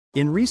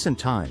In recent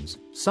times,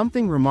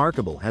 something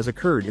remarkable has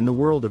occurred in the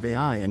world of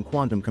AI and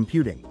quantum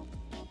computing.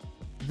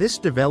 This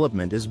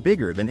development is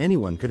bigger than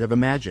anyone could have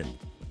imagined.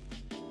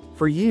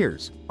 For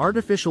years,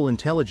 artificial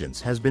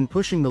intelligence has been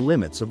pushing the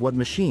limits of what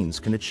machines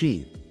can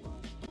achieve.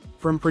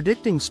 From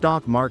predicting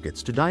stock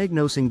markets to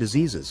diagnosing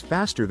diseases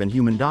faster than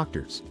human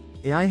doctors,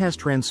 AI has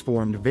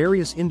transformed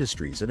various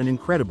industries at an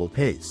incredible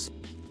pace.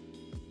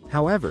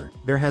 However,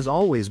 there has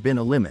always been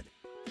a limit.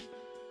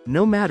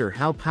 No matter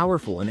how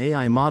powerful an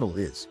AI model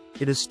is,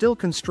 it is still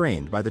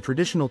constrained by the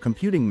traditional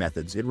computing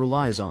methods it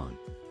relies on.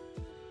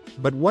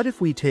 But what if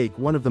we take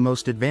one of the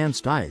most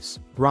advanced AIs,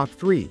 Grok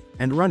 3,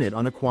 and run it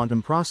on a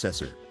quantum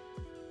processor?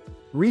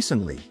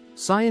 Recently,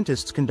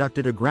 scientists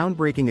conducted a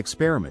groundbreaking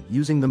experiment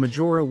using the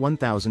Majora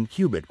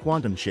 1000-qubit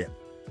quantum chip.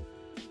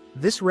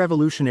 This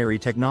revolutionary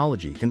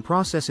technology can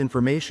process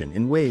information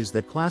in ways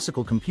that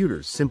classical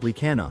computers simply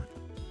cannot.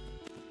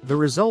 The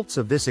results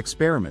of this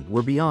experiment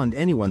were beyond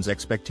anyone's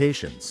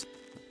expectations.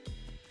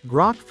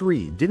 Grok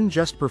 3 didn't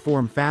just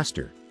perform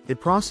faster,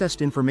 it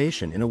processed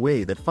information in a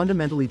way that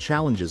fundamentally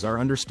challenges our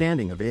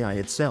understanding of AI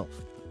itself.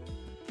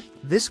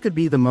 This could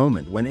be the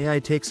moment when AI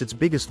takes its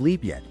biggest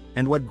leap yet,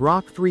 and what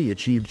Grok 3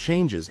 achieved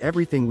changes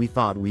everything we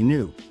thought we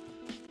knew.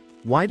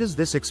 Why does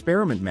this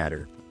experiment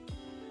matter?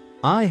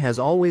 AI has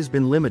always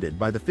been limited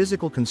by the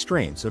physical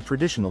constraints of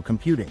traditional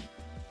computing.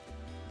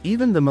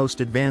 Even the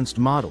most advanced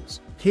models,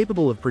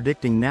 capable of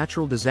predicting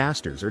natural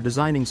disasters or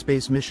designing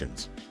space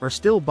missions, are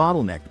still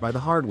bottlenecked by the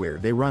hardware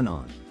they run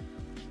on.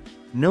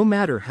 No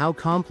matter how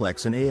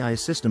complex an AI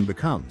system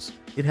becomes,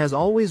 it has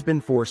always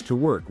been forced to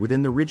work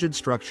within the rigid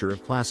structure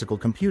of classical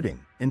computing,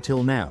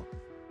 until now.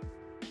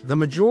 The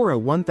Majora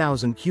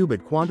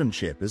 1000-qubit quantum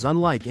chip is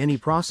unlike any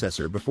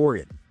processor before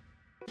it.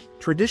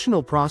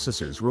 Traditional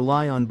processors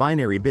rely on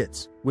binary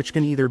bits, which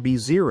can either be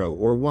 0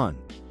 or 1.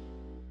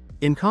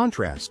 In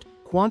contrast,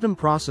 quantum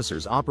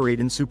processors operate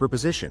in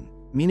superposition,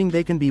 meaning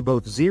they can be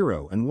both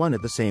 0 and 1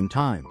 at the same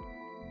time.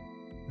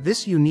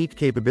 This unique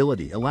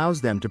capability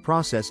allows them to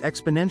process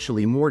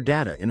exponentially more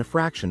data in a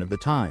fraction of the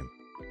time.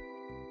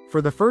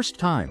 For the first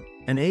time,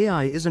 an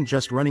AI isn't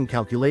just running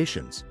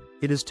calculations,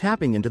 it is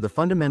tapping into the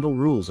fundamental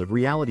rules of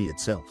reality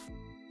itself.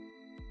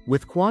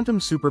 With quantum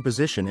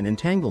superposition and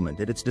entanglement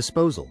at its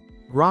disposal,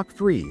 Grok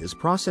 3 is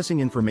processing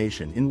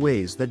information in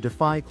ways that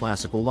defy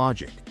classical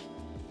logic.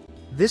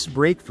 This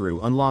breakthrough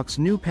unlocks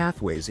new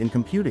pathways in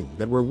computing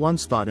that were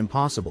once thought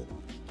impossible.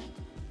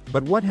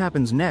 But what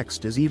happens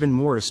next is even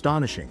more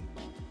astonishing.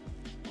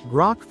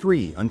 Grok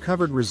 3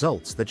 uncovered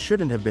results that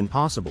shouldn't have been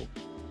possible.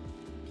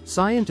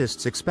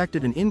 Scientists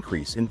expected an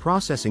increase in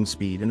processing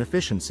speed and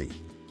efficiency.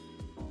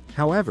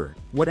 However,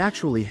 what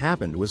actually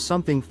happened was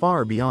something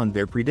far beyond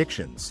their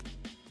predictions.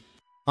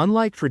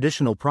 Unlike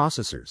traditional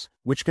processors,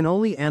 which can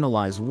only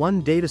analyze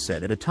one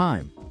dataset at a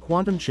time,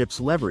 quantum chips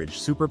leverage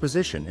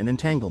superposition and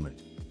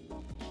entanglement.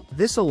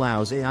 This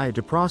allows AI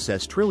to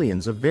process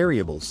trillions of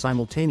variables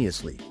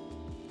simultaneously.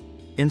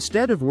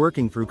 Instead of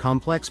working through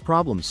complex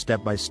problems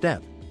step by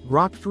step,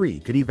 Grok 3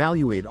 could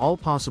evaluate all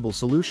possible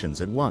solutions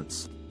at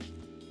once.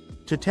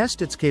 To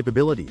test its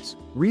capabilities,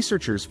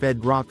 researchers fed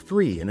Grok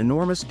 3 an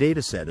enormous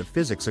dataset of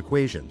physics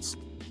equations.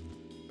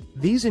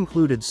 These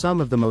included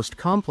some of the most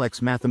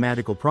complex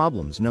mathematical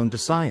problems known to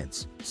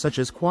science, such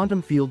as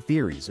quantum field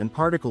theories and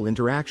particle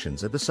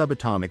interactions at the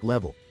subatomic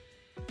level.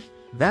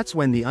 That's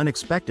when the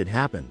unexpected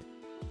happened.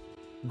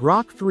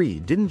 Grok 3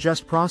 didn't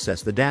just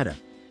process the data,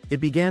 it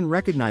began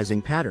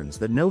recognizing patterns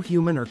that no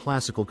human or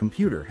classical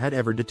computer had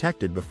ever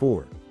detected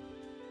before.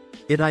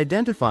 It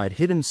identified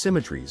hidden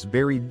symmetries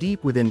buried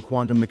deep within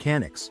quantum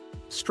mechanics,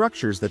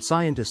 structures that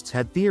scientists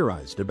had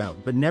theorized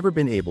about but never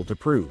been able to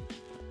prove.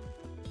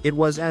 It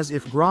was as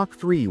if Grok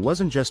 3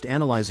 wasn't just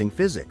analyzing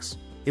physics,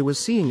 it was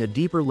seeing a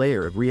deeper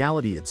layer of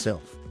reality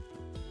itself.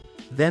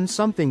 Then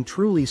something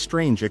truly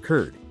strange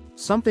occurred,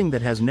 something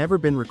that has never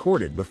been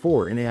recorded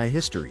before in AI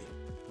history.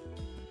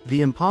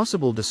 The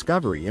impossible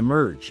discovery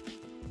emerged.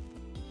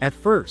 At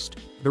first,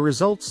 the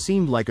results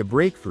seemed like a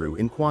breakthrough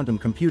in quantum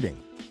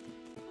computing.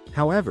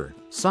 However,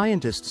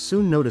 scientists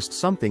soon noticed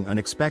something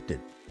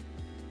unexpected.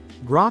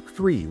 Grok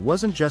 3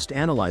 wasn't just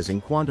analyzing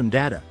quantum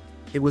data,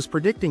 it was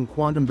predicting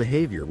quantum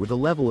behavior with a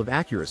level of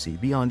accuracy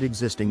beyond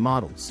existing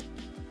models.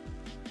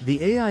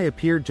 The AI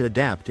appeared to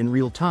adapt in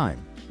real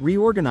time,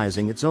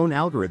 reorganizing its own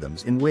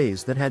algorithms in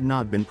ways that had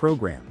not been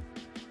programmed.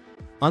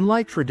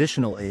 Unlike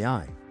traditional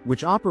AI,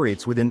 which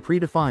operates within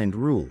predefined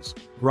rules,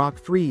 Grok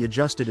 3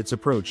 adjusted its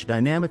approach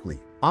dynamically,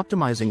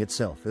 optimizing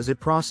itself as it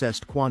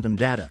processed quantum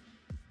data.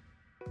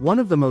 One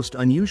of the most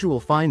unusual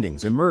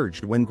findings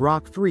emerged when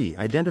Grok 3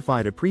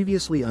 identified a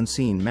previously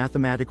unseen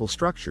mathematical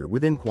structure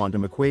within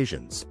quantum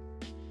equations.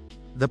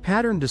 The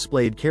pattern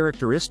displayed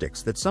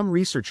characteristics that some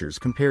researchers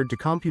compared to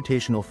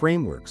computational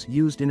frameworks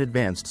used in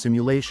advanced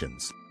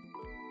simulations.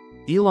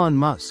 Elon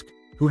Musk,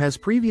 who has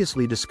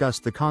previously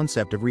discussed the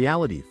concept of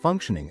reality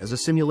functioning as a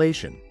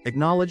simulation,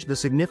 acknowledged the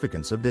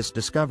significance of this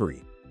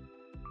discovery.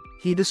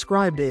 He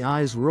described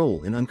AI's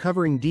role in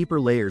uncovering deeper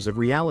layers of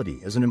reality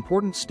as an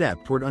important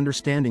step toward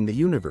understanding the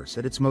universe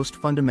at its most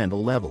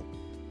fundamental level.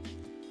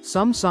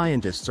 Some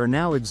scientists are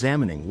now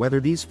examining whether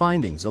these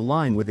findings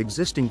align with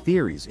existing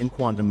theories in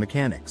quantum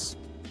mechanics.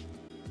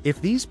 If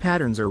these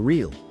patterns are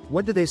real,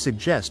 what do they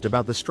suggest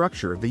about the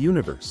structure of the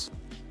universe?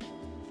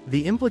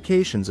 The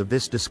implications of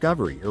this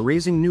discovery are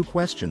raising new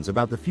questions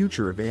about the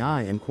future of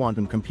AI and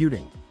quantum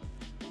computing.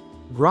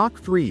 Grok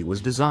 3 was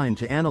designed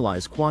to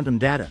analyze quantum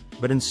data,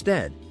 but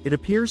instead, it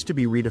appears to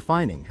be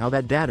redefining how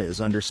that data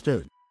is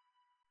understood.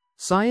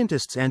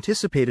 Scientists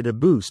anticipated a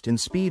boost in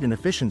speed and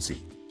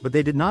efficiency, but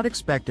they did not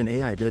expect an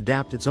AI to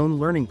adapt its own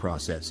learning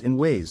process in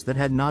ways that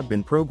had not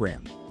been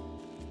programmed.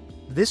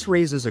 This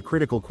raises a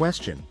critical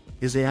question: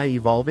 is AI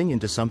evolving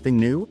into something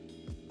new?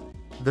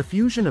 The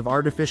fusion of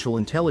artificial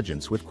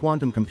intelligence with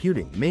quantum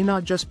computing may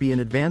not just be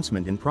an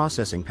advancement in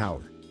processing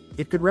power.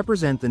 It could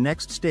represent the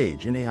next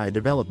stage in AI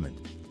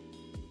development.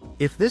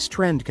 If this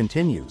trend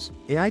continues,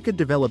 AI could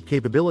develop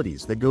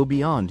capabilities that go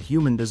beyond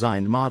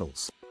human-designed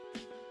models.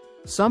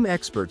 Some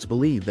experts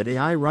believe that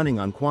AI running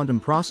on quantum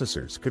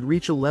processors could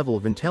reach a level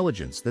of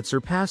intelligence that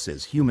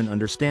surpasses human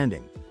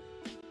understanding.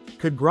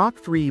 Could Grok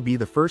 3 be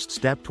the first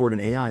step toward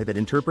an AI that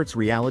interprets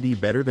reality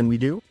better than we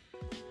do?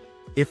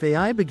 If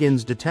AI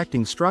begins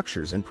detecting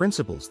structures and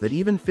principles that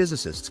even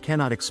physicists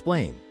cannot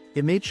explain,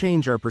 it may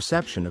change our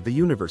perception of the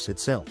universe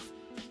itself.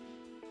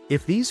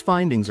 If these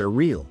findings are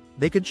real,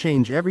 they could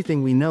change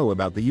everything we know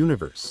about the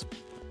universe.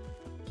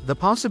 The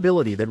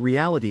possibility that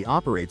reality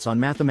operates on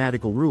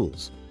mathematical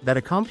rules, that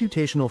a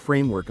computational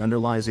framework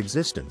underlies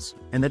existence,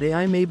 and that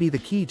AI may be the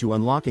key to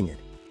unlocking it,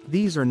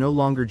 these are no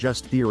longer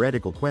just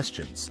theoretical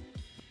questions.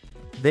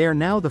 They are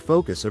now the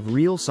focus of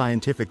real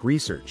scientific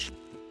research.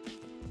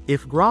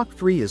 If Grok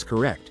 3 is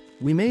correct,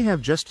 we may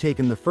have just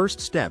taken the first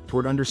step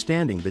toward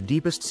understanding the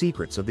deepest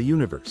secrets of the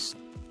universe.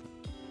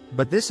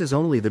 But this is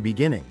only the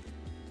beginning.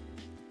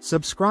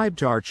 Subscribe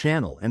to our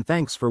channel and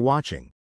thanks for watching.